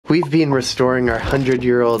We've been restoring our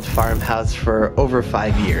 100-year-old farmhouse for over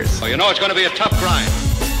 5 years. Well, you know it's going to be a tough grind.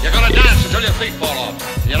 You're going to dance until your feet fall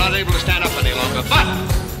off. You're not able to stand up any longer, but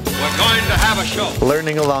we're going to have a show.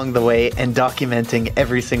 Learning along the way and documenting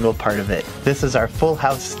every single part of it. This is our full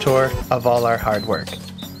house tour of all our hard work.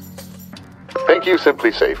 Thank you,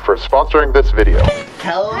 Simply Safe, for sponsoring this video.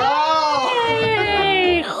 Hello!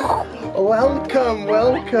 Hey! Welcome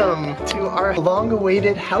to our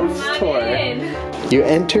long-awaited house tour. You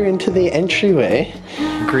enter into the entryway,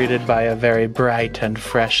 greeted by a very bright and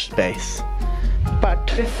fresh space. But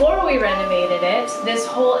before we renovated it, this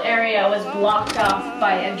whole area was blocked off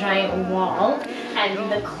by a giant wall, and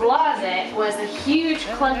the closet was a huge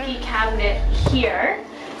clunky cabinet here.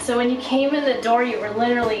 So when you came in the door, you were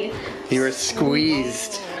literally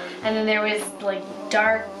squeezed. And then there was like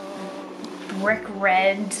dark brick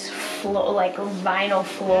red like vinyl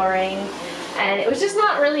flooring, and it was just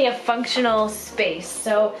not really a functional space.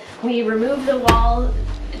 So we removed the wall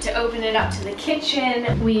to open it up to the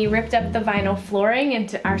kitchen. We ripped up the vinyl flooring, and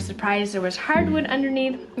to our surprise there was hardwood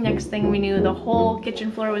underneath. Next thing we knew, the whole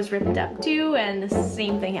kitchen floor was ripped up too, and the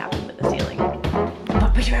same thing happened with the ceiling.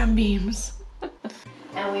 Puppet beams.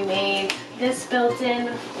 And we made this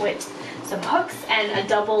built-in with some hooks and a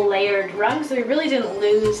double layered rug, so we really didn't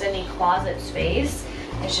lose any closet space.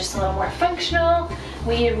 It's just a little more functional.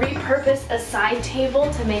 We repurposed a side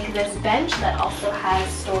table to make this bench that also has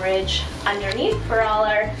storage underneath for all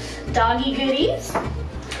our doggy goodies.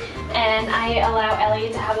 And I allow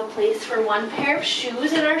Elliot to have a place for one pair of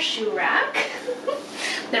shoes in our shoe rack.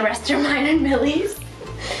 The rest are mine and Millie's.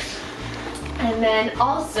 And then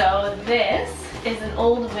also this is an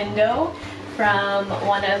old window from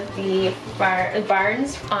one of the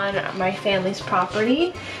barns on my family's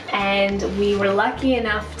property, and we were lucky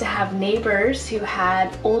enough to have neighbors who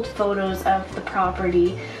had old photos of the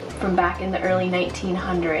property from back in the early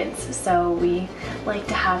 1900s, so we like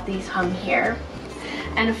to have these hung here.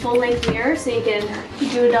 And a full-length mirror so you can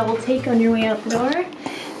do a double take on your way out the door.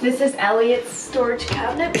 This is Elliot's storage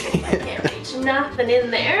cabinet. I can't reach nothing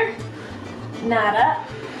in there. Nada.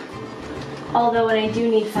 Although when I do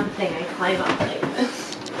need something, I climb up like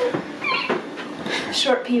this.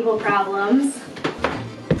 Short people problems.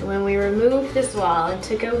 When we removed this wall and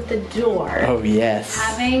took out the door, oh yes,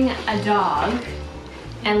 having a dog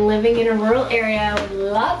and living in a rural area with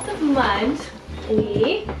lots of mud,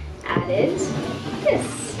 we added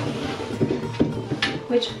this,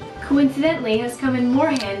 which coincidentally has come in more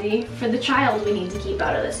handy for the child we need to keep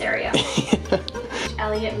out of this area.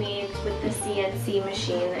 Elliot made with the CNC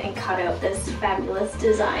machine and cut out this fabulous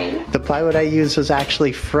design. The plywood I used was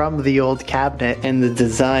actually from the old cabinet, and the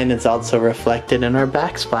design is also reflected in our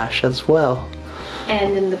backsplash as well.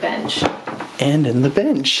 And in the bench. And in the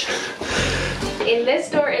bench. In this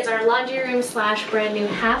door is our laundry room / brand new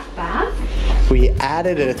half bath. We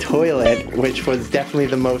added a toilet, which was definitely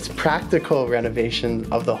the most practical renovation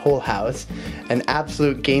of the whole house. An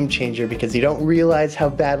absolute game changer, because you don't realize how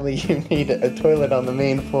badly you need a toilet on the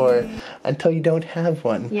main floor until you don't have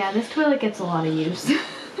one. Yeah, this toilet gets a lot of use.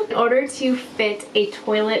 In order to fit a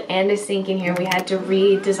toilet and a sink in here, we had to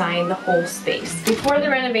redesign the whole space. Before the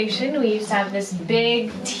renovation, we used to have this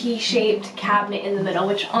big T-shaped cabinet in the middle,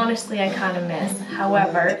 which honestly I kind of miss.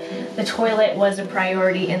 However, the toilet was a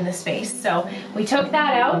priority in the space. So we took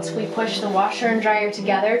that out, we pushed the washer and dryer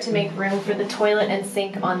together to make room for the toilet and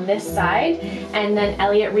sink on this side, and then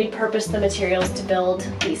Elliot repurposed the materials to build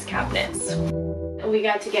these cabinets. We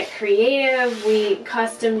got to get creative. We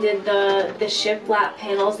custom did the shiplap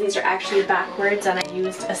panels. These are actually backwards, and I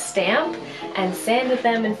used a stamp and sanded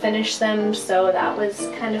them and finished them, so that was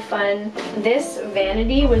kind of fun. This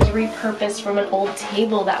vanity was repurposed from an old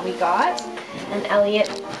table that we got, and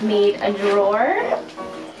Elliot made a drawer.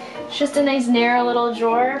 It's just a nice narrow little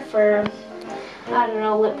drawer for, I don't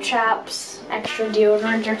know, lip chaps, extra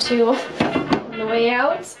deodorant or two on the way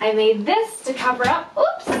out. I made this to cover up,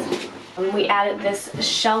 oops! We added this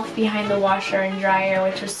shelf behind the washer and dryer,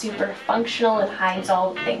 which was super functional and hides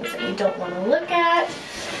all the things that you don't want to look at.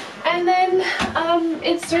 And then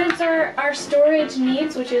it serves our storage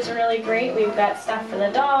needs, which is really great. We've got stuff for the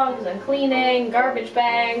dogs and cleaning, garbage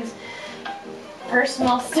bags,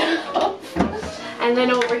 personal stuff. And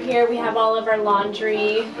then over here we have all of our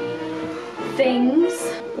laundry things,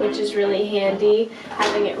 which is really handy,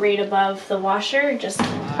 having it right above the washer.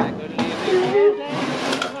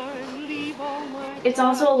 It's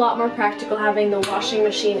also a lot more practical having the washing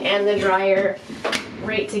machine and the dryer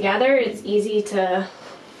right together. It's easy to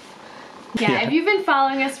Yeah, if you've been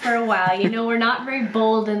following us for a while, you know we're not very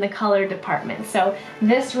bold in the color department. So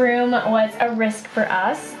this room was a risk for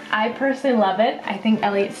us. I personally love it. I think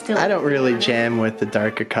Elliot still... I don't really jam with the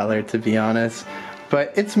darker color, to be honest,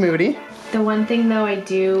 but it's moody. The one thing though I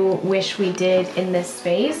do wish we did in this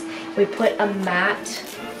space, we put a matte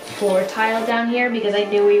floor tile down here because I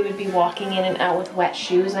knew we would be walking in and out with wet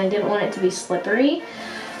shoes and I didn't want it to be slippery.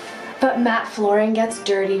 But matte flooring gets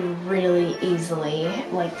dirty really easily.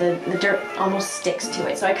 Like the dirt almost sticks to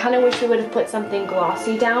it. So I kind of wish we would have put something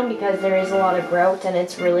glossy down because there is a lot of grout and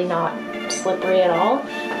it's really not slippery at all.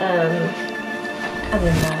 Other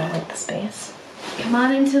than that, I like the space. Come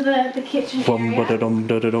on into the kitchen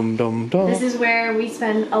area. This is where we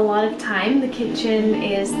spend a lot of time. The kitchen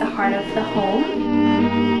is the heart of the home.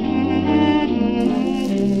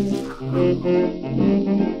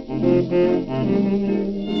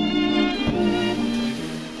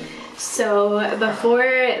 So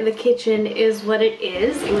before the kitchen is what it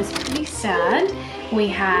is, it was pretty sad. We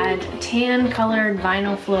had tan colored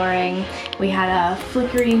vinyl flooring, we had a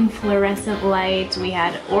flickering fluorescent light, we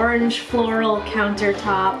had orange floral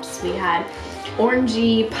countertops, we had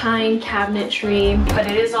orangey pine cabinetry, but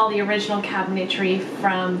it is all the original cabinetry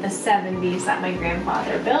from the 70s that my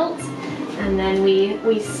grandfather built. And then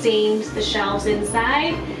we stained the shelves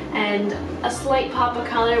inside, and a slight pop of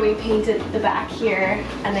color, we painted the back here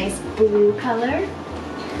a nice blue color.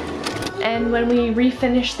 And when we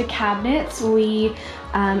refinished the cabinets, we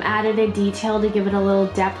added a detail to give it a little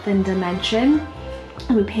depth and dimension.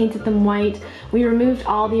 We painted them white. We removed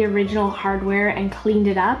all the original hardware and cleaned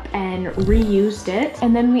it up and reused it.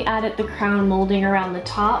 And then we added the crown molding around the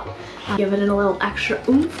top, give it a little extra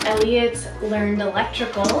oomph. Elliot learned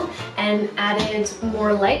electrical and added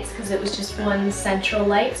more lights because it was just one central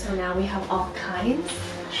light. So now we have all kinds.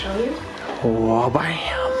 I'll show you. Oh,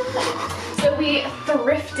 bam. So we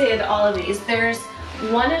thrifted all of these. There's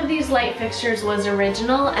one of these light fixtures was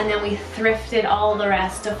original, and then we thrifted all the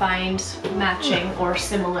rest to find matching or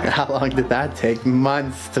similar. How long did that take?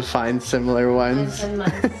 Months to find similar ones. Months and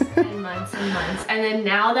months and months and months. And then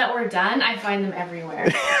now that we're done, I find them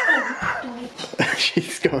everywhere.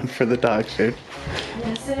 She's going for the dog food.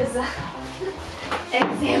 This is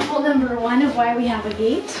example number one of why we have a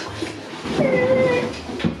gate.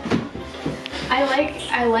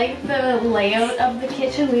 I like the layout of the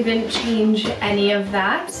kitchen. We didn't change any of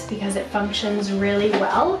that because it functions really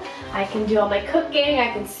well. I can do all my cooking,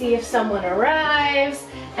 I can see if someone arrives,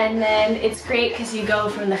 and then it's great because you go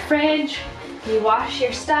from the fridge, you wash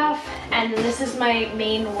your stuff, and this is my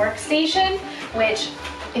main workstation, which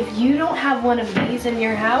if you don't have one of these in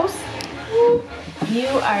your house, you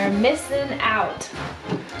are missing out.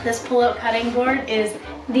 This pull-out cutting board is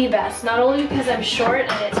the best, not only because I'm short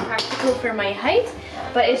and it's practical for my height,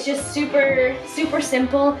 but it's just super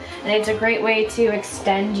simple, and it's a great way to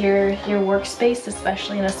extend your workspace,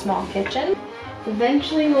 especially in a small kitchen.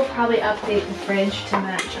 Eventually we'll probably update the fridge to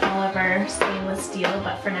match all of our stainless steel,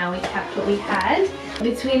 but for now we kept what we had.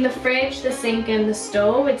 Between the fridge, the sink, and the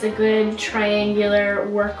stove, it's a good triangular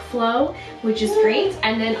workflow, which is great.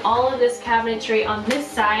 And then all of this cabinetry on this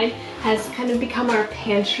side has kind of become our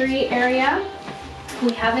pantry area.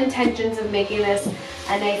 We have intentions of making this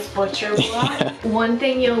a nice butcher block. One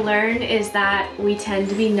thing you'll learn is that we tend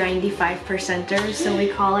to be 95%ers, so we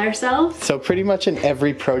call ourselves. So pretty much in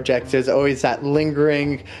every project, there's always that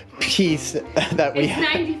lingering piece that we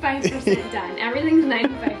have. It's 95% done. Everything's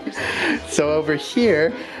 95%. So over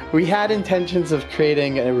here, we had intentions of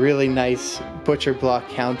creating a really nice butcher block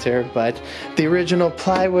counter, but the original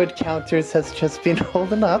plywood counters has just been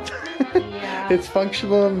holding up. Yeah. It's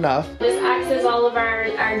functional enough. This acts as all of our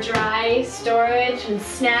dry storage and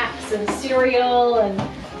snacks and cereal and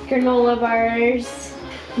granola bars.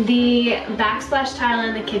 The backsplash tile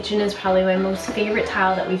in the kitchen is probably my most favorite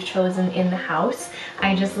tile that we've chosen in the house.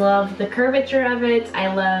 I just love the curvature of it.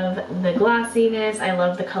 I love the glossiness. I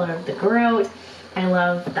love the color of the grout. I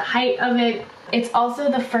love the height of it. It's also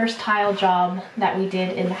the first tile job that we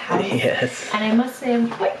did in the house. Yes. And I must say I'm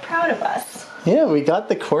quite proud of us. Yeah, we got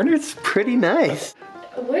the corners pretty nice.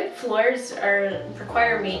 Wood floors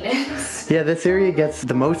require maintenance. Yeah, this area gets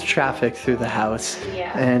the most traffic through the house.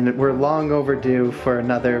 Yeah. And we're long overdue for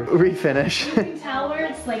another refinish. You can tell where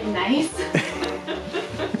it's like nice.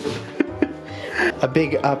 A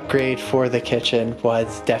big upgrade for the kitchen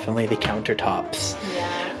was definitely the countertops.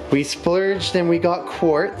 Yeah. We splurged and we got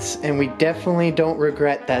quartz, and we definitely don't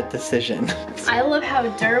regret that decision. I love how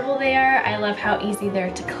durable they are, I love how easy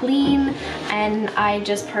they're to clean, and I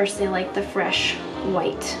just personally like the fresh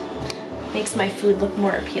white. Makes my food look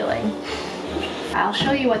more appealing. I'll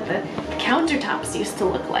show you what the countertops used to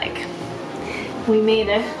look like. We made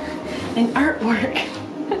a and artwork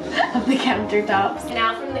of the countertops.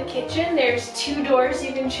 Now from the kitchen, there's 2 doors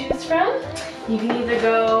you can choose from. You can either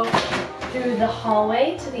go through the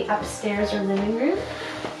hallway to the upstairs or living room,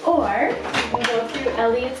 or you can go through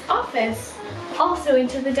Elliot's office, also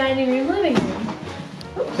into the dining room, living room.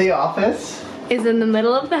 The office Is in the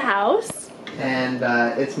middle of the house. and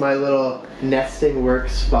it's my little nesting work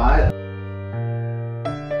spot.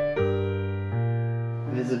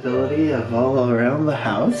 Visibility of all around the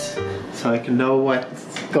house, so I can know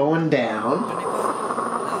what's going down.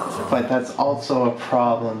 But that's also a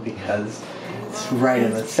problem because it's right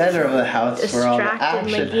in the center of the house where all the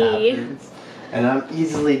action happens, and I'm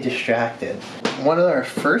easily distracted. One of our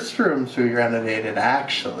first rooms we renovated,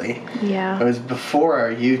 actually. Yeah. It was before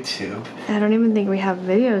our YouTube. I don't even think we have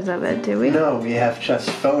videos of it, do we? No, we have just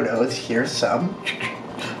photos. Here's some.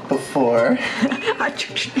 Before.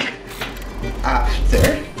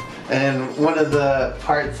 After. And one of the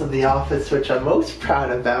parts of the office which I'm most proud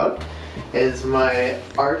about is my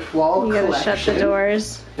art wall You gotta collection. shut the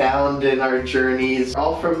doors. Found in our journeys,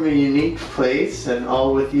 all from a unique place and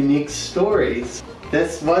all with unique stories.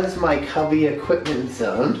 This was my cubby equipment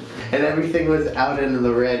zone, and everything was out in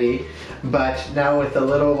the ready, but now with the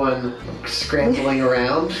little one scrambling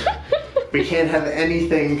around, we can't have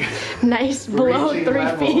anything Nice below reaching 3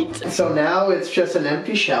 level. feet. So now it's just an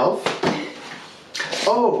empty shelf.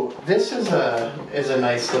 Oh, this is a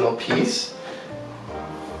nice little piece.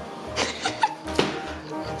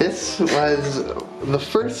 This was the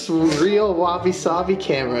first real wabi-sabi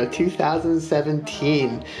camera,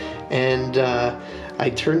 2017, and I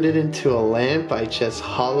turned it into a lamp. I just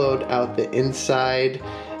hollowed out the inside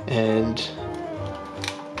and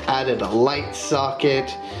added a light socket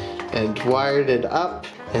and wired it up,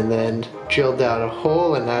 and then drilled out a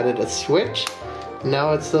hole and added a switch.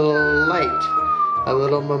 Now it's a little light, a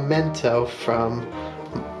little memento from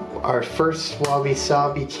our first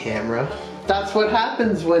wabi-sabi camera. That's what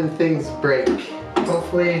happens when things break.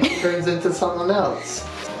 Hopefully it turns into something else.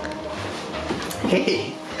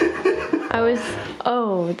 Hey.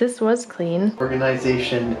 Oh, this was clean.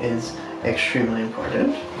 Organization is extremely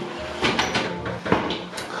important.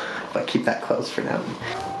 But keep that closed for now.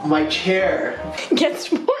 My chair.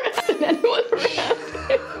 Gets more than anyone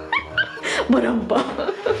around.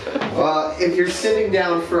 Well, if you're sitting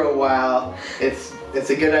down for a while, it's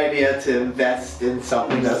a good idea to invest in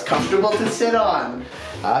something that's comfortable to sit on.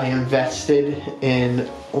 I invested in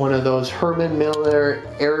one of those Herman Miller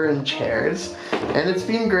Aran chairs, and it's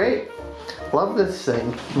been great. Love this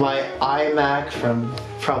thing. My iMac from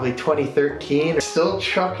probably 2013, still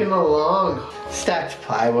trucking along. Stacked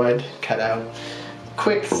plywood, cut out.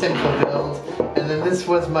 Quick, simple build. And then this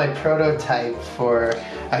was my prototype for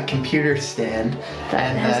a computer stand.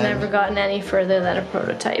 That has never gotten any further than a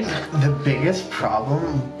prototype. The biggest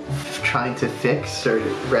problem trying to fix or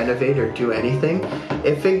renovate or do anything,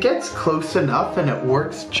 if it gets close enough and it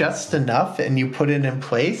works just enough and you put it in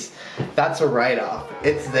place, that's a write-off.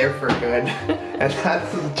 It's there for good. And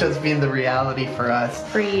that's just been the reality for us.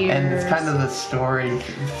 For years. And it's kind of the story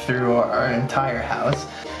through our entire house.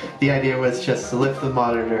 The idea was just to lift the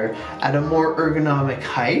monitor at a more ergonomic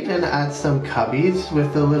height and add some cubbies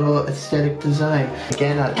with a little aesthetic design.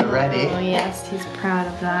 Again, at the ready. Oh yes, he's proud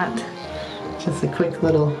of that. Just a quick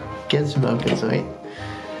little gizmo.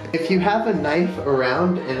 If you have a knife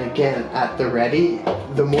around, and again, at the ready,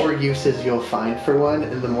 the more uses you'll find for one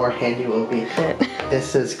and the more handy it will be.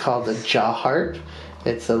 This is called a jaw harp.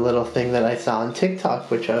 It's a little thing that I saw on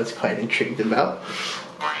TikTok, which I was quite intrigued about.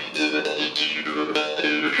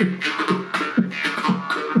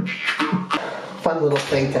 Fun little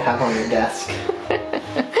thing to have on your desk.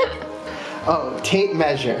 Oh, tape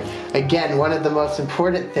measure. Again, one of the most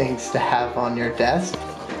important things to have on your desk.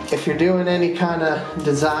 If you're doing any kind of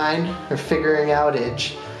design or figuring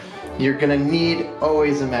outage, you're gonna need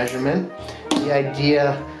always a measurement. The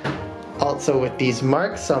idea also with these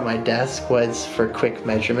marks on my desk was for quick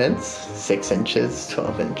measurements, 6 inches,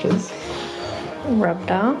 12 inches. Rubbed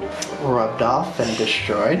off. Rubbed off and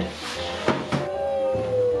destroyed.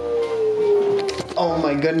 Oh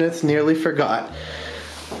my goodness, nearly forgot.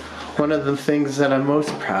 One of the things that I'm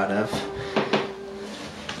most proud of.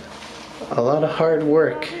 A lot of hard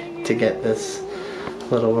work to get this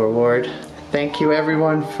little reward. Thank you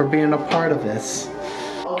everyone for being a part of this.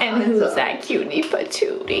 And who's that cutie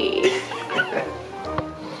patootie?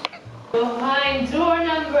 Behind door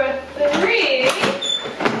number 3.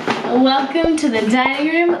 Welcome to the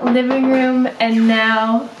dining room, living room, and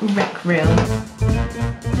now rec room.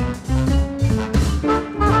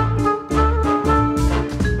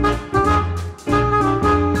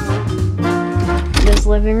 This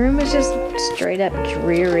living room is just straight up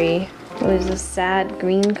dreary. It was a sad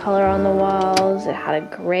green color on the walls. It had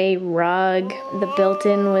a gray rug. The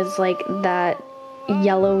built-in was like that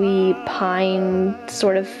yellowy pine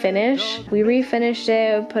sort of finish. We refinished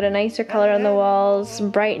it, put a nicer color on the walls,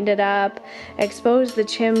 brightened it up, exposed the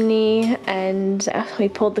chimney, and we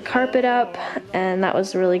pulled the carpet up, and that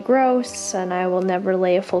was really gross, and I will never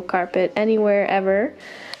lay a full carpet anywhere ever.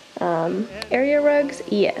 Area rugs,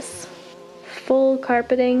 yes. Full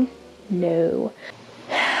carpeting, no.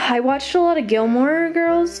 I watched a lot of Gilmore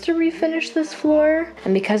Girls to refinish this floor,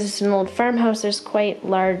 and because it's an old farmhouse, there's quite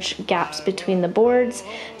large gaps between the boards.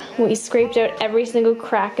 We scraped out every single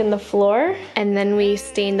crack in the floor, and then we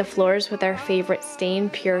stained the floors with our favorite stain,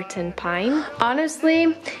 Puritan Pine.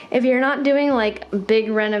 Honestly, if you're not doing like big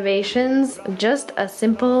renovations, just a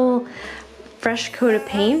simple fresh coat of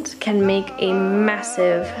paint can make a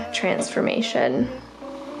massive transformation.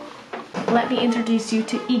 Let me introduce you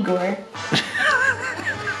to Igor.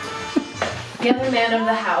 The other man of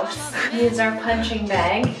the house. He is our punching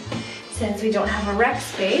bag. Since we don't have a rec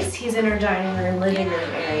space, he's in our dining room, living room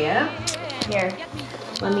area. Here,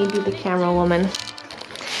 let me be the camera woman.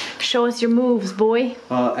 Show us your moves, boy.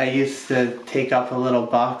 Well, I used to take up a little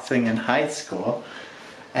boxing in high school,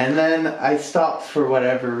 and then I stopped for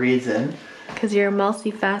whatever reason. Because you're a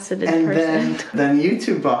multifaceted person. And then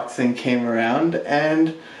YouTube boxing came around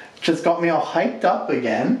and just got me all hyped up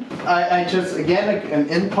again. I just, again, an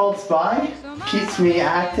impulse buy keeps me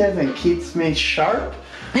active and keeps me sharp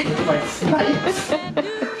with my snipes.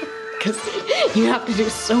 Because you have to do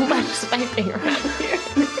so much sniping around here.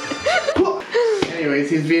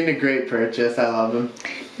 Anyways, he's being a great purchase. I love him.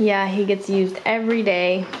 Yeah, he gets used every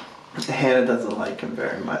day. Hannah doesn't like him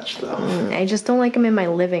very much, though. I just don't like him in my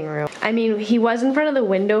living room. I mean, he was in front of the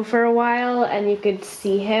window for a while, and you could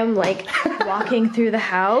see him, like, walking through the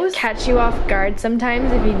house. Catch you off guard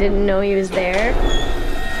sometimes if you didn't know he was there.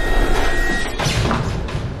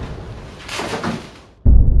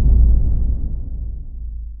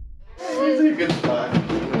 He's a good spot.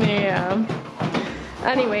 Yeah.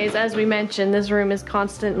 Anyways, as we mentioned, this room is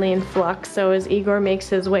constantly in flux, so as Igor makes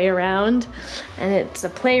his way around, and it's a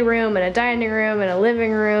playroom and a dining room and a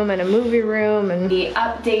living room and a movie room, and we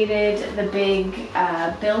updated the big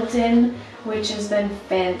built-in, which has been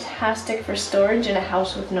fantastic for storage in a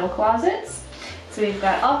house with no closets. So we've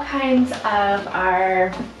got all kinds of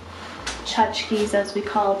our tchotchkes, as we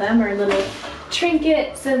call them, our little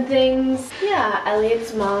trinkets and things. Yeah,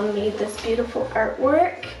 Elliot's mom made this beautiful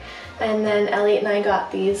artwork. And then Elliot and I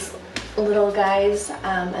got these little guys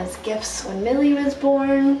as gifts when Millie was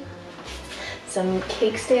born. Some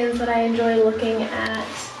cake stands that I enjoy looking at.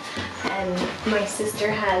 And my sister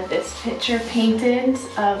had this picture painted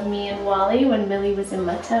of me and Wally when Millie was in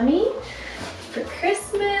my tummy for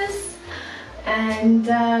Christmas. And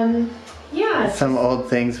yeah. Some old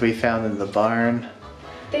things we found in the barn.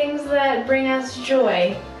 Things that bring us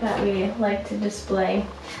joy that we like to display.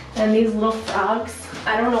 And these little frogs,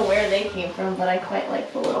 I don't know where they came from, but I quite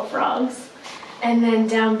like the little frogs. And then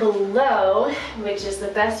down below, which is the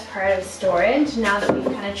best part of storage, now that we've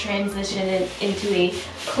kind of transitioned it into a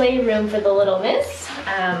playroom for the little miss,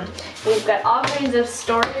 we've got all kinds of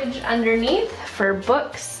storage underneath for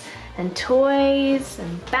books and toys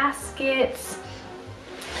and baskets.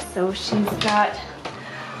 So she's got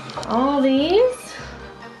all these.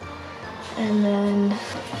 And then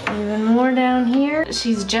even more down here.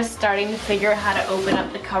 She's just starting to figure out how to open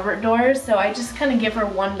up the cupboard doors, so I just kind of give her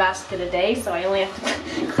one basket a day, so I only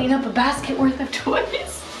have to clean up a basket worth of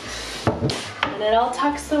toys. And it all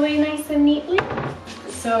tucks away nice and neatly.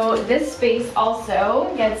 So this space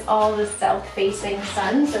also gets all the south-facing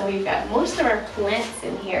sun, so we've got most of our plants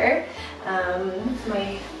in here.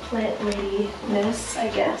 My plant lady-ness, I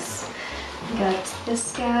guess. We got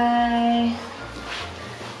this guy.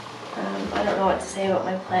 I don't know what to say about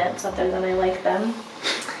my plants other than I like them.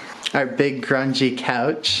 Our big grungy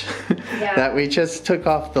couch Yeah. that we just took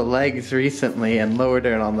off the legs recently and lowered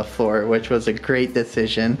it on the floor, which was a great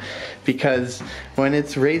decision because when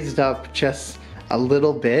it's raised up just a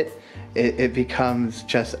little bit, it becomes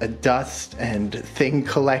just a dust and thing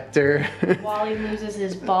collector. Wally loses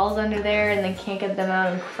his balls under there and then can't get them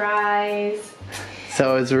out and cries.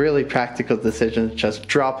 So it was a really practical decision to just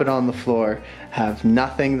drop it on the floor, have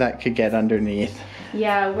nothing that could get underneath.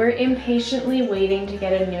 Yeah, we're impatiently waiting to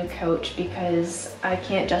get a new couch because I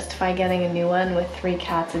can't justify getting a new one with 3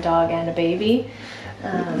 cats, a dog, and a baby.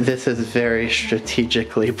 This is very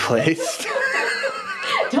strategically placed.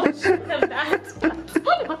 Don't show them that. That's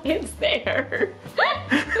why it's there.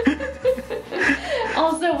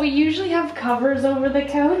 Also, we usually have covers over the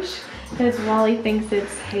couch because Wally thinks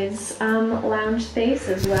it's his lounge space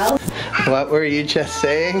as well. What were you just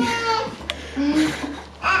saying? You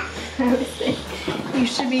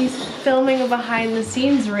should be filming a behind the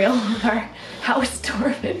scenes reel of our house tour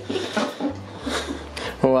video.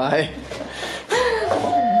 Why?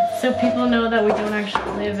 So people know that we don't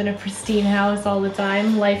actually live in a pristine house all the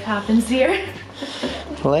time. Life happens here.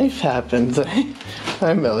 Life happens, eh?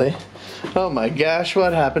 Hi, Millie. Oh my gosh,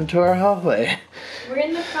 what happened to our hallway? We're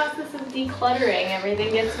in the process of decluttering.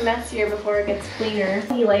 Everything gets messier before it gets cleaner.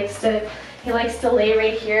 He likes to lay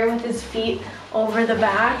right here with his feet over the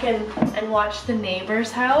back and watch the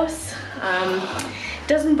neighbor's house.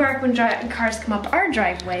 Doesn't bark when cars come up our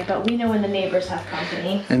driveway, but we know when the neighbors have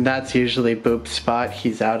company. And that's usually Boop's spot.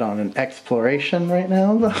 He's out on an exploration right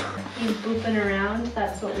now, though. He's booping around,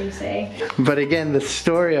 that's what we say. But again, the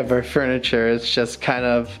story of our furniture is just kind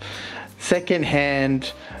of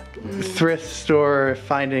secondhand thrift store,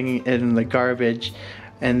 finding it in the garbage.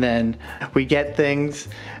 And then we get things,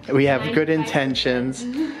 we have good intentions,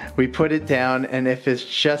 we put it down, and if it's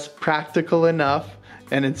just practical enough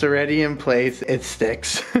and it's already in place, it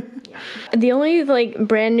sticks. The only like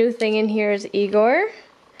brand new thing in here is Igor.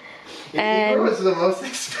 Igor was the most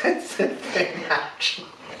expensive thing, actually.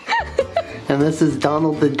 And this is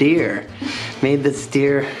Donald the deer. Made this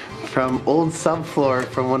deer from old subfloor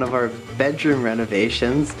from one of our bedroom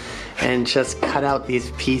renovations, and just cut out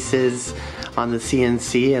these pieces on the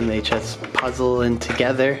CNC, and they just puzzle in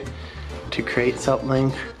together to create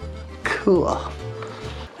something cool.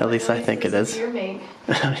 At least I think it is.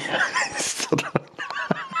 I still don't know.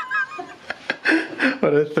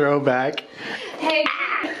 What a throwback. Hey,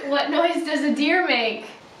 what noise does a deer make?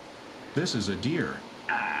 This is a deer.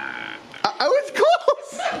 I was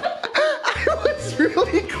close! I was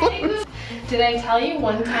really close. Did I tell you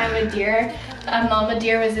one time a mama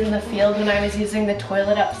deer was in the field when I was using the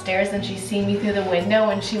toilet upstairs, and she seen me through the window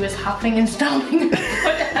and she was huffing and stomping her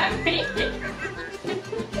foot at me.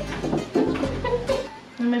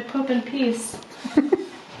 I'm a poop in peace.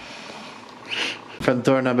 From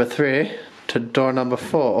door number 3 to door number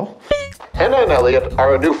 4. Hannah and Elliot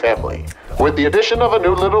are a new family. With the addition of a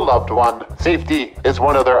new little loved one, safety is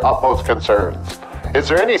one of their utmost concerns. Is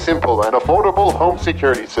there any simple and affordable home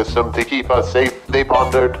security system to keep us safe, they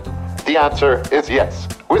pondered? The answer is yes,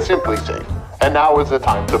 with SimpliSafe. And now is the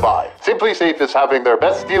time to buy. SimpliSafe is having their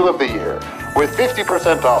best deal of the year, with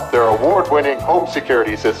 50% off their award-winning home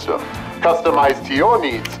security system. Customized to your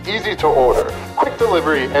needs, easy to order, quick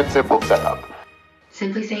delivery, and simple setup.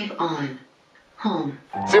 SimpliSafe on. Home.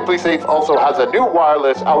 SimpliSafe also has a new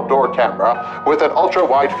wireless outdoor camera with an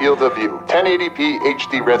ultra-wide field of view, 1080p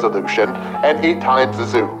HD resolution, and 8 times the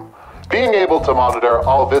zoom. Being able to monitor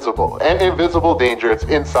all visible and invisible dangers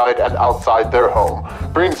inside and outside their home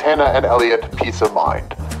brings Hannah and Elliot peace of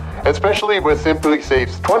mind. Especially with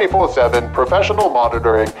SimpliSafe's 24/7 professional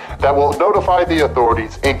monitoring that will notify the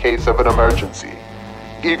authorities in case of an emergency.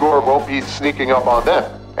 Igor won't be sneaking up on them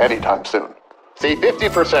anytime soon. Save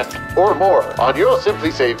 50% or more on your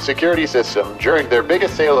SimpliSafe security system during their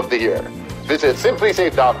biggest sale of the year. Visit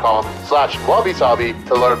simplisafe.com/wabi-sabi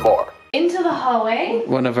to learn more. Into the hallway.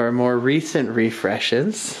 One of our more recent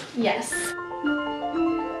refreshes. Yes.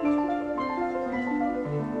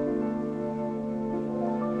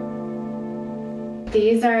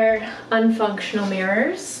 These are unfunctional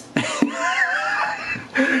mirrors.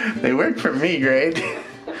 They work for me great.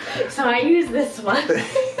 So I use this one.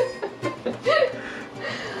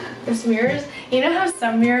 This mirrors, you know how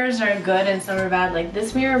some mirrors are good and some are bad? Like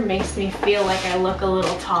this mirror makes me feel like I look a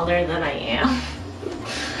little taller than I am.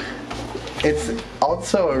 It's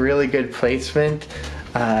also a really good placement.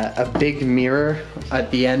 A big mirror at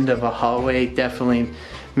the end of a hallway definitely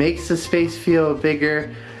makes the space feel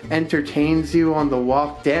bigger, entertains you on the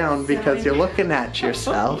walk down because you're looking at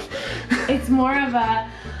yourself. It's more of a,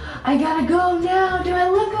 I gotta go now, do I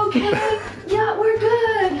look okay? Yeah, we're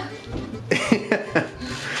good.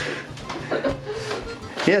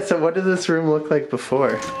 Yeah, so what did this room look like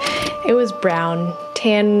before? It was brown,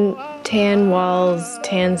 tan walls,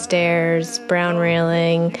 tan stairs, brown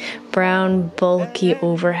railing, brown bulky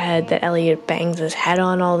overhead that Elliot bangs his head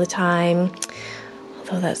on all the time.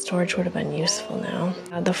 Although that storage would have been useful now.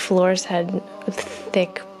 The floors had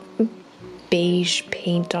thick beige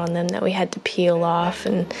paint on them that we had to peel off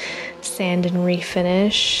and sand and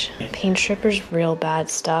refinish. Paint stripper's real bad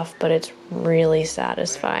stuff, but it's really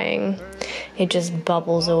satisfying. It just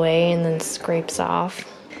bubbles away and then scrapes off.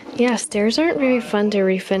 Yeah, stairs aren't very fun to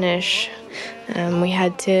refinish. We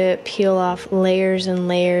had to peel off layers and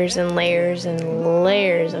layers and layers and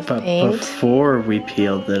layers of paint. But before we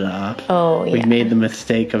peeled it off, we made the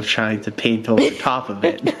mistake of trying to paint over top of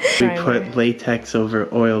it. We put latex over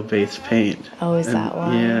oil-based paint. Oh, is that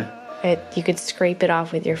why? Yeah. You could scrape it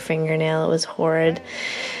off with your fingernail. It was horrid.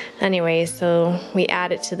 Anyway, so we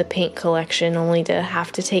add it to the paint collection only to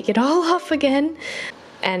have to take it all off again.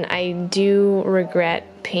 And I do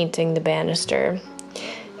regret painting the banister.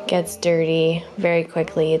 It gets dirty very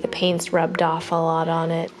quickly. The paint's rubbed off a lot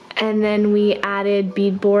on it. And then we added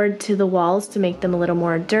beadboard to the walls to make them a little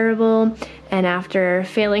more durable. And after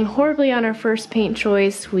failing horribly on our first paint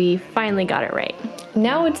choice, we finally got it right.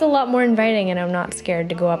 Now it's a lot more inviting and I'm not scared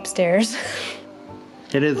to go upstairs.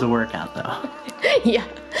 It is a workout though. Yeah,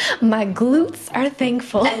 my glutes are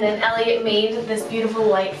thankful. And then Elliot made this beautiful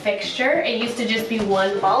light fixture. It used to just be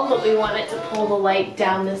one bulb, but we wanted to pull the light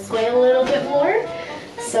down this way a little bit more.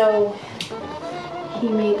 So he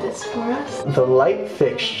made this for us. The light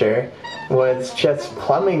fixture was just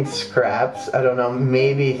plumbing scraps. I don't know,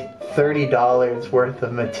 maybe $30 worth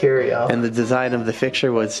of material. And the design of the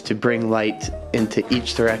fixture was to bring light into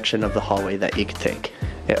each direction of the hallway that you could take.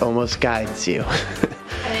 It almost guides you.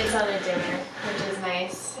 And it's on a dimmer, which is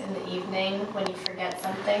nice in the evening when you forget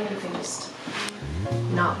something. You can just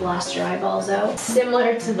not blast your eyeballs out.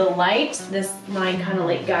 Similar to the light, this line kind of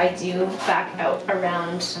like guides you back out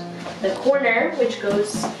around the corner, which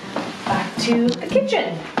goes back to the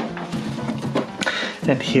kitchen.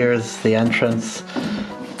 And here's the entrance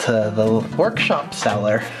to the workshop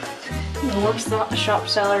cellar. The workshop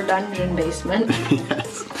cellar dungeon basement.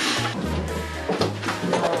 Yes.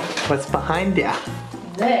 What's behind ya?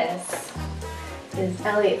 This is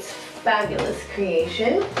Elliot's fabulous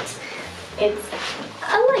creation. It's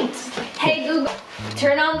a light. Hey Google,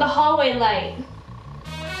 turn on the hallway light.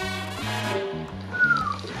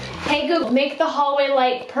 Hey Google, make the hallway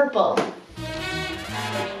light purple.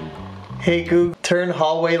 Hey Google, turn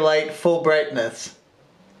hallway light full brightness.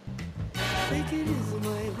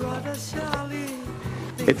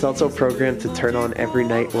 It's also programmed to turn on every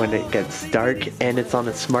night when it gets dark, and it's on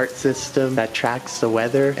a smart system that tracks the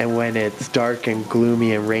weather, and when it's dark and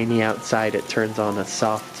gloomy and rainy outside, it turns on a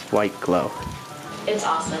soft white glow. It's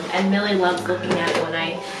awesome, and Millie loves looking at it when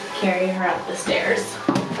I carry her up the stairs.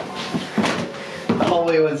 The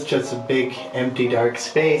hallway was just a big, empty, dark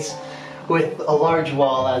space with a large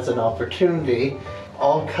wall as an opportunity,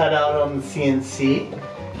 all cut out on the CNC.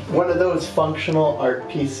 One of those functional art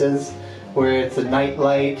pieces where it's a night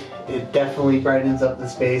light, it definitely brightens up the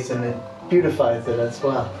space and it beautifies it as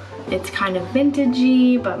well. It's kind of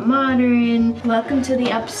vintagey, but modern. Welcome to the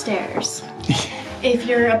upstairs. If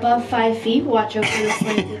you're above 5 feet, watch out for the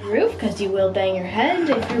slanted roof, because you will bang your head.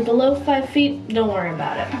 If you're below 5 feet, don't worry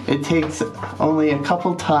about it. It takes only a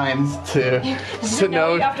couple times to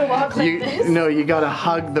know you have to walk like this. No, you gotta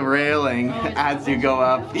hug the railing as you go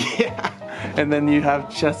up. Yeah. And then you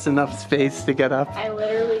have just enough space to get up. I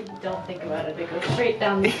literally don't think about it. It goes straight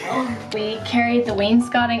down the hill. We carried the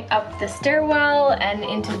wainscoting up the stairwell and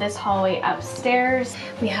into this hallway upstairs.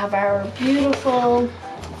 We have our beautiful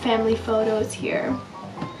family photos here.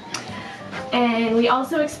 And we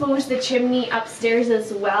also exposed the chimney upstairs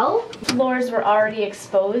as well. Floors were already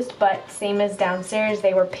exposed, but same as downstairs,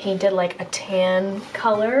 they were painted like a tan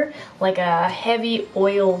color, like a heavy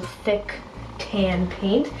oil, thick tan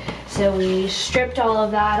paint. So we stripped all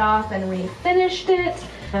of that off and refinished it.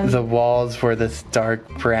 The walls were this dark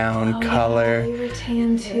brown color. Yeah, they were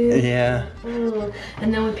tan too. Yeah. Ooh.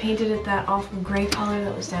 And then we painted it that awful gray color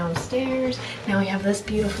that was downstairs. Now we have this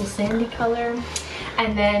beautiful sandy color.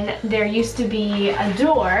 And then there used to be a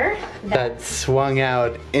door that swung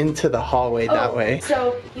out into the hallway that way.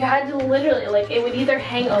 So you had to literally, like, it would either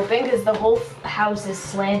hang open because the whole house is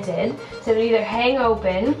slanted. So it would either hang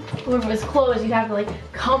open, or if it was closed, you'd have to like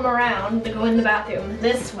come around to go in the bathroom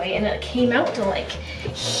this way, and it came out to like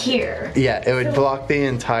here. Yeah, it would block the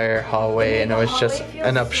entire hallway, and it was just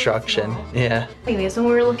an obstruction. Yeah. Anyways, when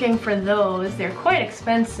we were looking for those, they're quite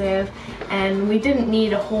expensive, and we didn't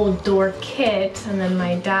need a whole door kit. And then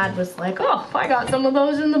my dad was like, oh, I got some of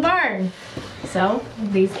those in the barn. So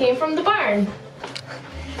these came from the barn.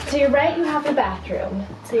 To your right, you have the bathroom.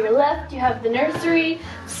 To your left, you have the nursery.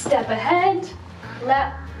 Step ahead,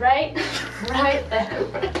 left, right, right there.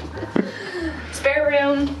 Spare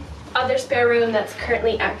room, other spare room that's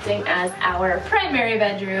currently acting as our primary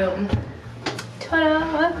bedroom.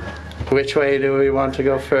 Ta-da! Which way do we want to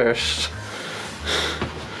go first?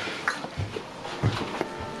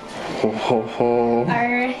 Ho, ho, ho.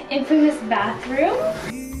 Our infamous bathroom.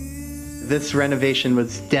 This renovation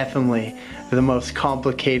was definitely the most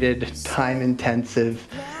complicated, time-intensive,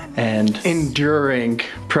 and enduring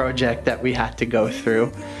project that we had to go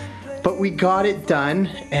through. But we got it done,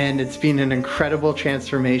 and it's been an incredible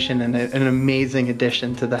transformation and an amazing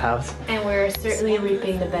addition to the house. And we're certainly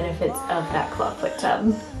reaping the benefits of that clawfoot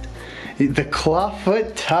tub. The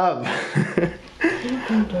clawfoot tub.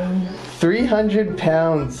 300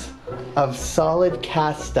 pounds of solid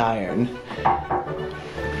cast iron.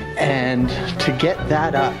 And to get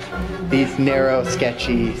that up these narrow,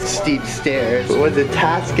 sketchy, steep stairs was a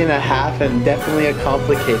task and a half, and definitely a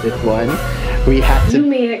complicated one. We had to... You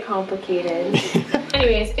made it complicated.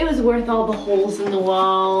 Anyways, it was worth all the holes in the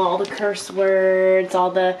wall, all the curse words,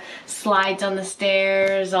 all the slides on the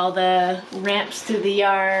stairs, all the ramps to the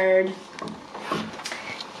yard.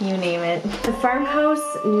 You name it. The farmhouse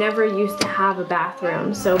never used to have a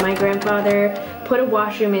bathroom, so my grandfather put a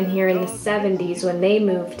washroom in here in the 70s when they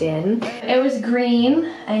moved in. It was green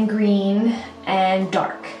and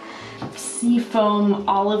dark. Seafoam,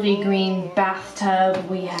 olivey green bathtub.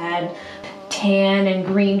 We had tan and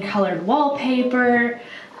green colored wallpaper.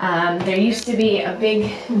 There used to be a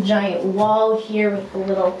big giant wall here with a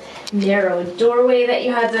little narrow doorway that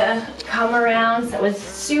you had to come around, so it was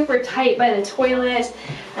super tight by the toilet,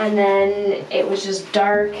 and then it was just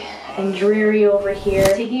dark and dreary over here.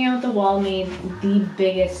 Taking out the wall made the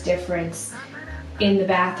biggest difference in the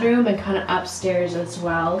bathroom and kind of upstairs as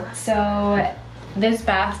well. So this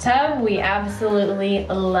bathtub we absolutely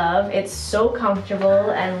love. It's so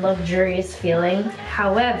comfortable and luxurious feeling.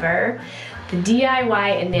 However, the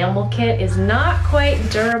DIY enamel kit is not quite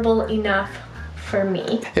durable enough for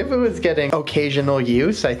me. If it was getting occasional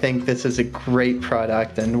use, I think this is a great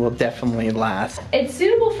product and will definitely last. It's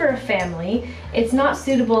suitable for a family. It's not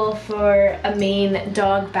suitable for a main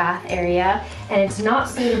dog bath area, and it's not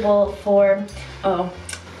suitable for,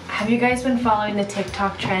 have you guys been following the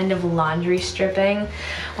TikTok trend of laundry stripping?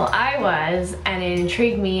 Well, I was, and it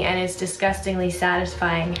intrigued me, and it's disgustingly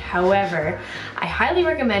satisfying. However, I highly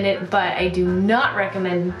recommend it, but I do not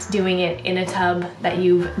recommend doing it in a tub that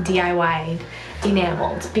you've DIY'd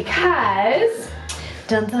enameled, because,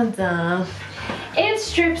 dun dun dun, it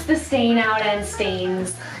strips the stain out and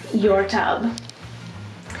stains your tub.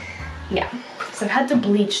 Yeah. So I've had to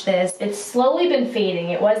bleach this. It's slowly been fading.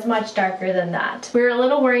 It was much darker than that. We were a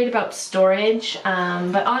little worried about storage,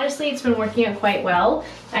 but honestly it's been working out quite well.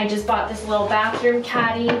 I just bought this little bathroom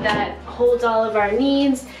caddy that holds all of our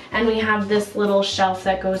needs, and we have this little shelf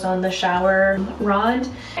that goes on the shower rod,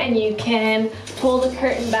 and you can pull the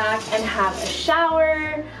curtain back and have a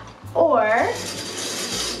shower, or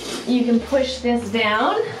you can push this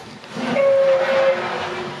down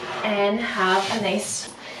and have a nice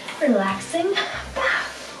relaxing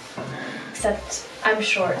bath. Except I'm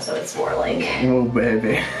short, so it's more like, oh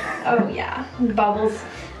baby. Oh yeah, bubbles.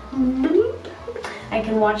 I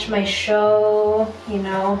can watch my show, you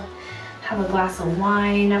know, have a glass of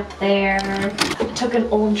wine up there. I took an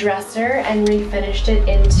old dresser and refinished it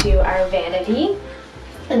into our vanity,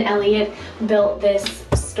 and Elliot built this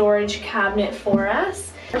storage cabinet for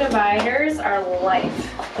us. Dividers are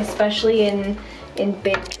life, especially in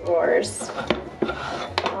big drawers.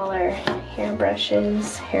 All our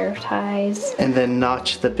hairbrushes, hair ties. And then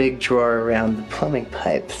notch the big drawer around the plumbing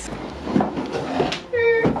pipes.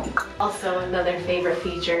 Also another favorite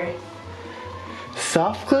feature.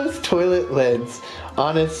 Soft close toilet lids.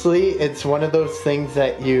 Honestly, it's one of those things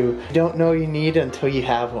that you don't know you need until you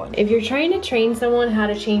have one. If you're trying to train someone how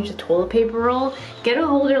to change the toilet paper roll, get a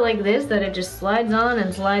holder like this that it just slides on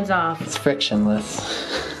and slides off. It's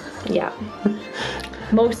frictionless. Yeah.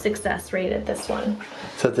 Most success rate at this one.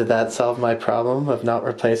 So did that solve my problem of not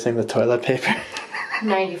replacing the toilet paper?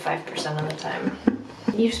 95% of the time.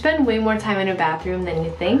 You spend way more time in a bathroom than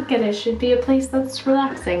you think, and it should be a place that's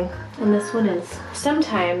relaxing. And this one is.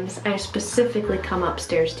 Sometimes I specifically come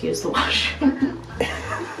upstairs to use the washroom.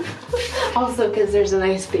 Also because there's a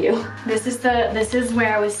nice view. This is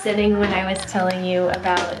where I was sitting when I was telling you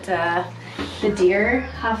about the deer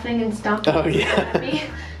huffing and stomping Oh yeah. at me.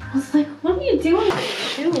 I was like, what are you doing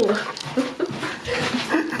with your shoe?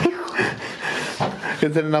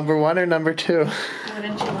 Is it number 1 or number 2?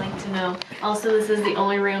 Wouldn't you like to know? Also, this is the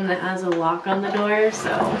only room that has a lock on the door,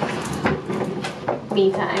 so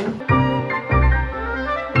me time.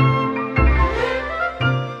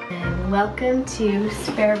 And welcome to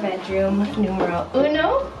spare bedroom numero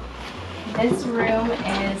uno. This room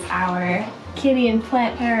is our kitty and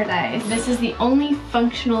plant paradise. This is the only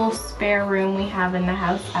functional spare room we have in the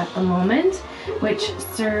house at the moment, which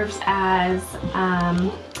serves as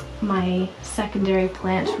my secondary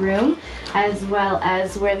plant room, as well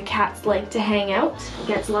as where the cats like to hang out.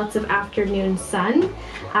 Gets lots of afternoon sun.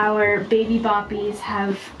 Our baby boppies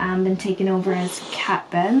have been taken over as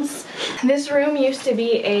cat beds. This room used to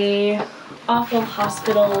be a awful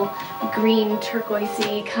hospital green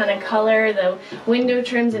turquoisey kind of color. The window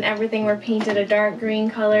trims and everything were painted a dark green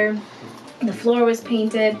color. The floor was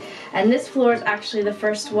painted, and this floor is actually the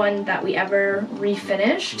first one that we ever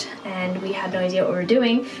refinished, and we had no idea what we were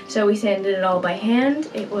doing, so we sanded it all by hand.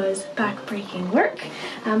 It was back-breaking work,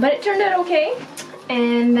 but it turned out okay.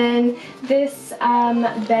 And then this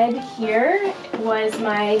bed here was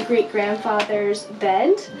my great-grandfather's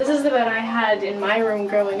bed. This is the bed I had in my room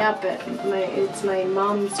growing up. It's my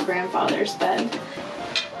mom's grandfather's bed.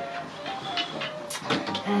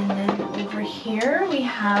 And then over here we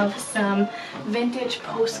have some vintage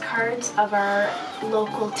postcards of our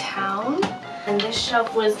local town. And this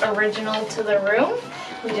shelf was original to the room.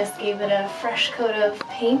 We just gave it a fresh coat of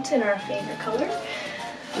paint in our favorite color.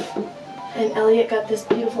 And Elliot got this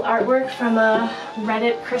beautiful artwork from a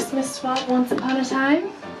Reddit Christmas swap once upon a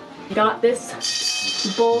time. Got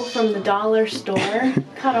this bowl from the dollar store,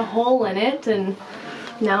 cut a hole in it, and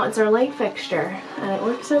now it's our light fixture, and it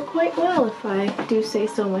works out quite well if I do say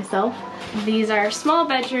so myself. These are small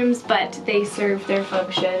bedrooms, but they serve their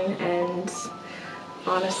function, and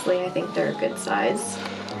honestly I think they're a good size.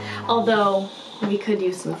 Although we could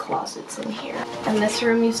use some closets in here. And this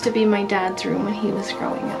room used to be my dad's room when he was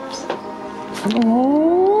growing up. So.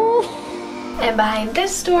 And behind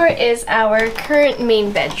this door is our current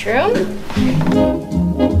main bedroom.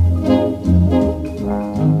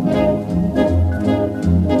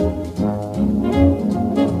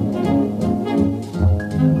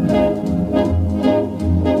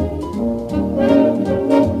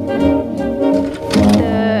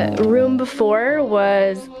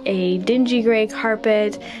 Was a dingy gray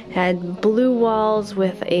carpet, had blue walls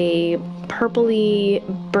with a purpley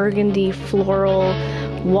burgundy floral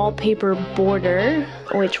wallpaper border,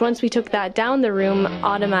 which once we took that down, the room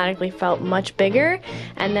automatically felt much bigger.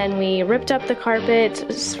 And then we ripped up the carpet,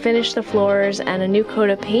 finished the floors, and a new coat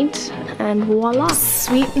of paint, and voila.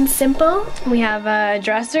 Sweet and simple. We have a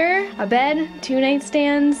dresser, a bed, 2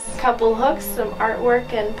 nightstands, a couple hooks, some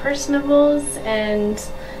artwork and personables, and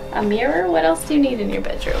a mirror. What else do you need in your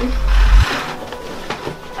bedroom?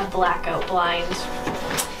 A blackout blind.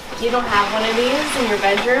 You don't have one of these in your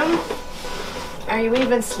bedroom? Are you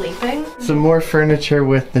even sleeping? Some more furniture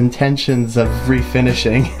with intentions of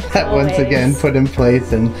refinishing that once again put in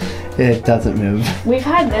place, and it doesn't move. We've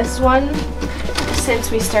had this one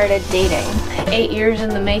since we started dating. 8 years in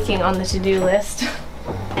the making on the to-do list.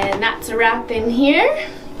 And that's a wrap in here.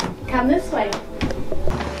 Come this way.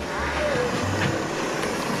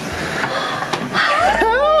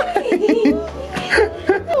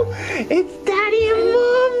 It's Daddy and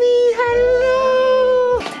Mommy,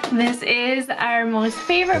 hello! This is our most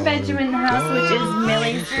favorite bedroom in the house, which is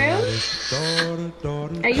Millie's room.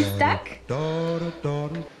 Are you stuck?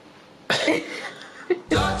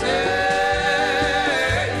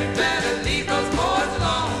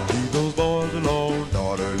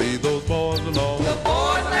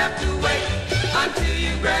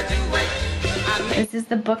 This is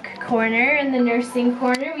the book corner and the nursing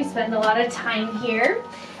corner. We spend a lot of time here.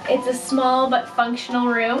 It's a small but functional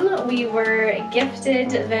room. We were gifted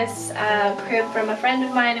this crib from a friend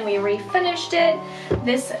of mine and we refinished it.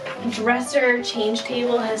 This dresser change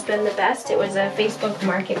table has been the best. It was a Facebook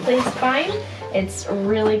Marketplace find. It's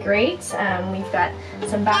really great. We've got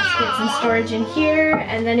some baskets and storage in here,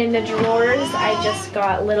 and then in the drawers I just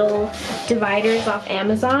got little dividers off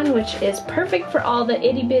Amazon, which is perfect for all the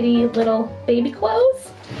itty bitty little baby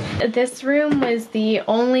clothes. This room was the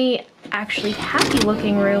only actually happy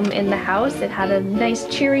looking room in the house. It had a nice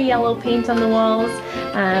cheery yellow paint on the walls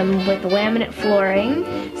with laminate flooring.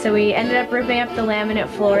 So we ended up ripping up the laminate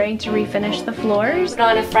flooring to refinish the floors. Put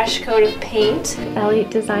on a fresh coat of paint. Elliot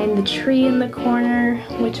designed the tree in the corner,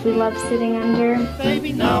 which we love sitting under.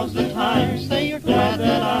 Baby, now's the time. Say you're glad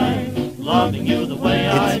that I'm loving you the way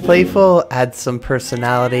I do. It's playful, adds some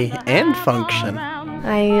personality and function.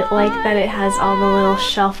 I like that it has all the little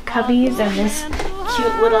shelf cubbies and this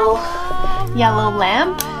cute little yellow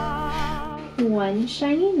lamp. One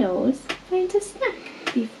shiny nose finds a snack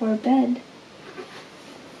before bed.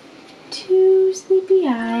 2 sleepy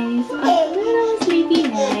eyes, a little sleepy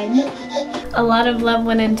head. A lot of love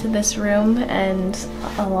went into this room, and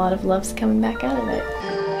a lot of love's coming back out of it.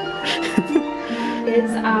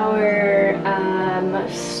 It's our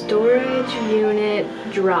storage unit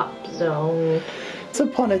drop zone. Once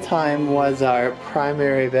upon a time was our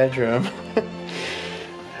primary bedroom.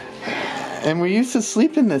 And we used to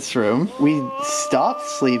sleep in this room. We stopped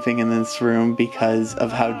sleeping in this room because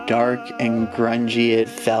of how dark and grungy it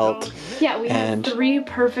felt. Yeah, we had 3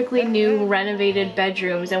 perfectly new renovated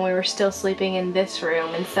bedrooms, and we were still sleeping in this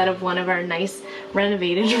room instead of one of our nice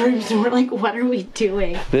renovated rooms and we're like, what are we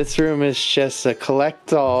doing? This room is just a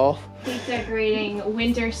collect-all. Keep decorating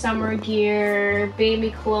winter, summer gear,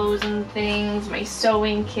 baby clothes and things, my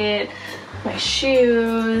sewing kit, my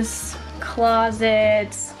shoes,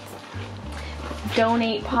 closets,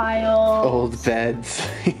 donate piles. Old beds.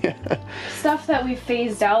 Stuff that we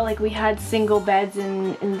phased out, like we had single beds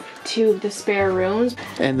in 2 of the spare rooms.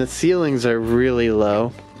 And the ceilings are really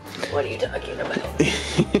low. What are you talking about?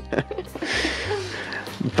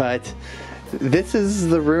 But this is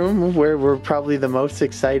the room where we're probably the most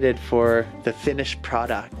excited for the finished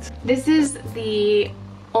product. This is the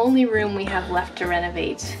only room we have left to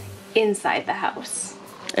renovate inside the house.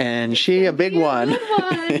 And she a big one.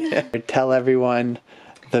 Tell everyone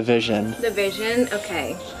the vision. The vision,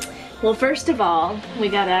 okay. Well, first of all, we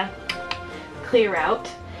gotta clear out.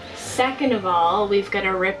 Second of all, we've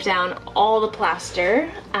gotta rip down all the plaster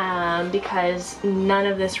because none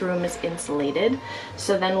of this room is insulated.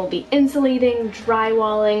 So then we'll be insulating,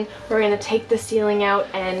 drywalling. We're gonna take the ceiling out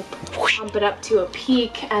and pump it up to a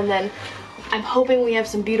peak, and then I'm hoping we have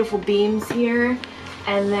some beautiful beams here.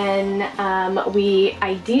 And then we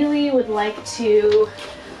ideally would like to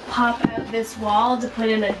pop out this wall to put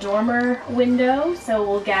in a dormer window, so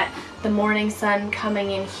we'll get the morning sun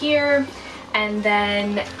coming in here. And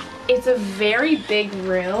then it's a very big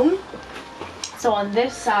room, so on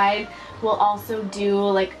this side we'll also do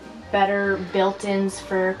like better built-ins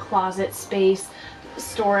for closet space,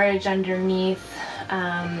 storage underneath.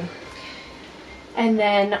 And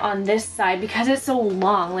then on this side, because it's so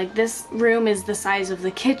long, like this room is the size of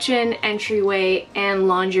the kitchen, entryway, and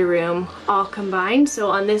laundry room all combined.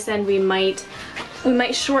 So on this end we might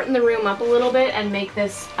shorten the room up a little bit and make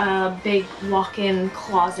this a big walk-in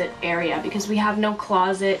closet area, because we have no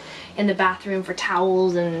closet in the bathroom for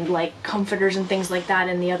towels and like comforters and things like that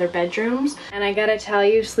in the other bedrooms. And I gotta tell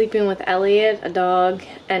you, sleeping with Elliot, a dog,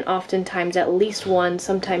 and oftentimes at least 1,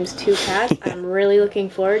 sometimes 2 cats, I'm really looking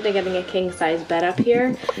forward to getting a king-size bed up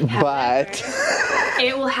here. But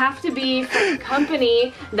it will have to be from a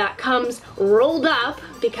company that comes rolled up,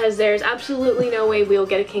 because there's absolutely no way we'll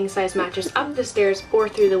get a king-size mattress up the stairs or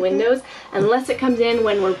through the windows unless it comes in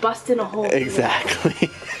when we're busting a hole. Exactly.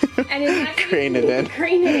 And it's not crane it in.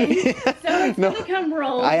 Crane it in. So it's gonna come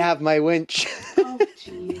rolled. I have my winch. Oh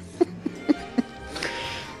jeez.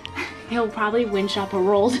 He'll probably winch up a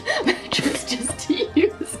rolled mattress just to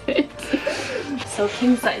use it. So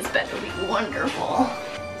king-size bed would be wonderful.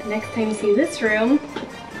 Next time you see this room,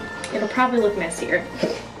 it'll probably look messier.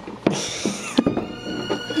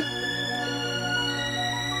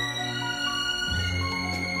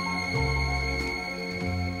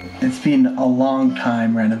 It's been a long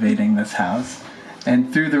time renovating this house,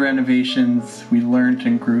 and through the renovations we learned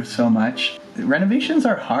and grew so much. Renovations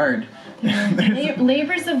are hard.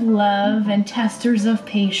 Labors of love and testers of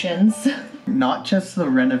patience. Not just the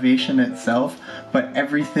renovation itself, but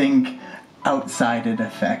everything outside it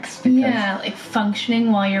affects. Yeah, like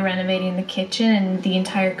functioning while you're renovating the kitchen, and the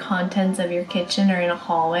entire contents of your kitchen are in a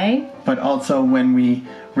hallway. But also when we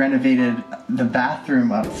renovated the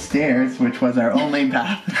bathroom upstairs, which was our only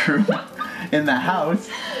bathroom in the house.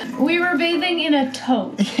 We were bathing in a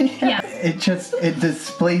tote. Yeah. It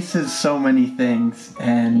displaces so many things,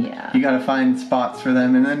 and you gotta find spots for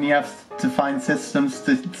them, and then you have to find systems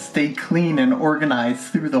to stay clean and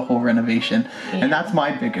organized through the whole renovation. And that's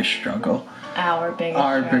my biggest struggle. Our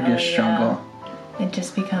biggest struggle. It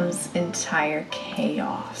just becomes entire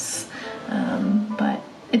chaos. But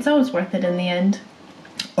it's always worth it in the end.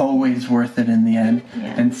 Always worth it in the end.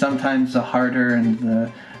 Yeah. And sometimes the harder and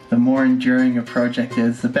the more enduring a project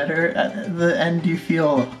is, the better at the end you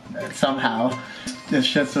feel somehow. It's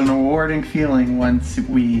just an rewarding feeling once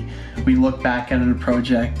we look back at a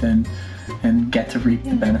project and get to reap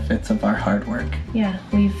the benefits of our hard work. Yeah,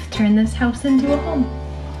 we've turned this house into a home.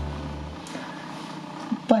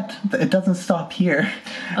 But it doesn't stop here.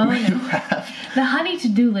 Oh no. The honey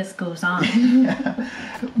to-do list goes on. Yeah.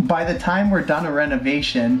 By the time we're done a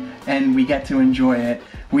renovation and we get to enjoy it,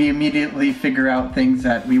 we immediately figure out things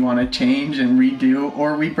that we want to change and redo,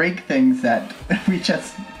 or we break things that we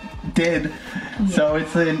just did. Yeah. So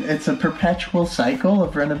it's a perpetual cycle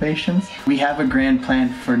of renovations. We have a grand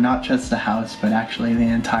plan for not just the house, but actually the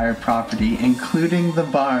entire property, including the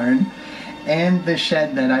barn and the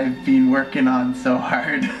shed that I've been working on so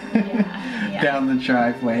hard down the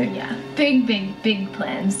driveway. Yeah, big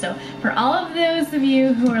plans. So for all of those of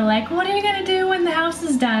you who are like, what are you gonna do when the house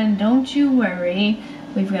is done? Don't you worry.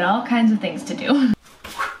 We've got all kinds of things to do.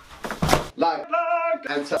 Like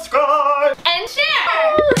and subscribe and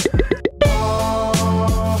share!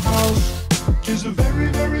 Farmhouse is a very